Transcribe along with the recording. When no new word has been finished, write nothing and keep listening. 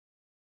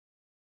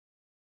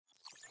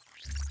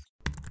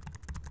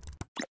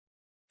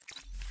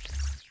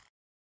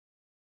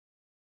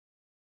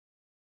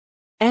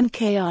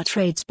MKR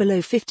trades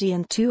below 50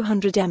 and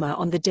 200 EMA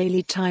on the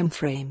daily time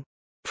frame.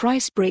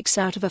 Price breaks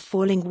out of a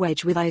falling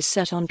wedge with eyes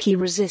set on key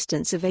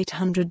resistance of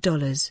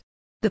 $800.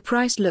 The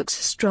price looks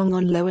strong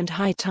on low and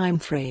high time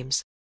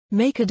frames.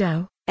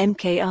 MakerDAO,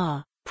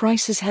 MKR,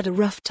 price has had a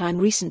rough time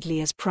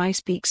recently as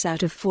price peaks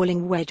out of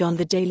falling wedge on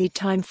the daily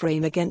time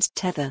frame against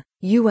Tether,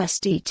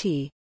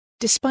 USDT.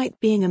 Despite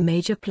being a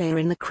major player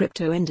in the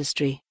crypto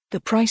industry, the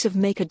price of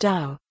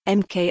MakerDAO,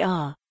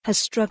 MKR, has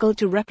struggled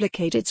to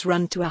replicate its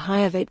run to a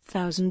high of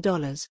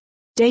 $8,000.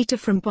 Data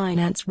from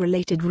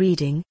Binance-related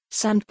reading,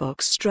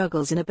 Sandbox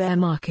struggles in a bear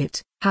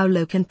market, how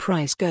low can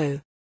price go?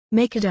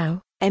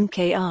 MakerDAO,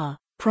 MKR,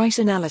 price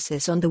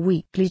analysis on the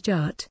weekly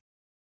chart.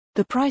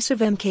 The price of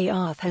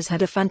MKR has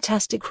had a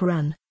fantastic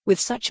run, with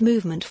such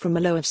movement from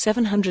a low of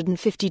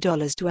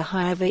 $750 to a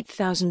high of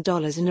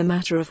 $8,000 in a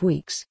matter of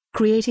weeks,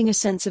 creating a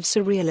sense of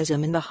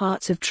surrealism in the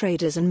hearts of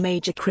traders and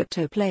major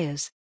crypto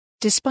players.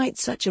 Despite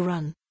such a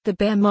run, the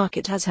bear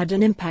market has had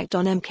an impact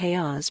on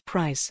MKR's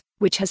price,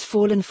 which has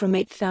fallen from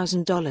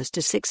 $8,000 to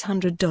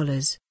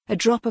 $600, a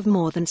drop of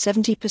more than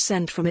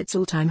 70% from its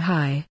all-time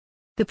high.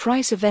 The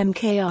price of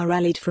MKR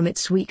rallied from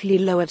its weekly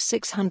low of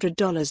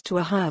 $600 to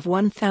a high of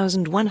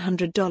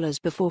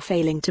 $1,100 before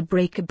failing to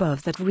break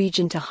above that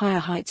region to higher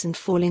heights and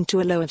falling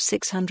to a low of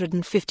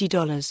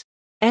 $650.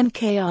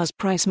 MKR's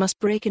price must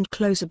break and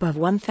close above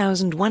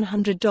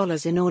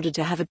 $1,100 in order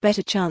to have a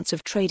better chance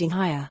of trading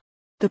higher.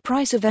 The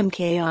price of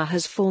MKR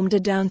has formed a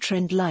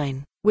downtrend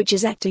line, which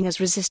is acting as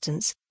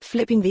resistance,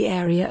 flipping the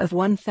area of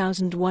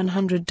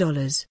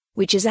 $1,100,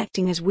 which is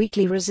acting as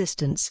weekly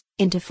resistance.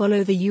 To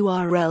follow the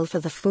URL for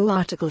the full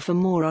article. For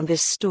more on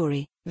this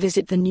story,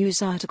 visit the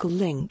news article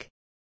link.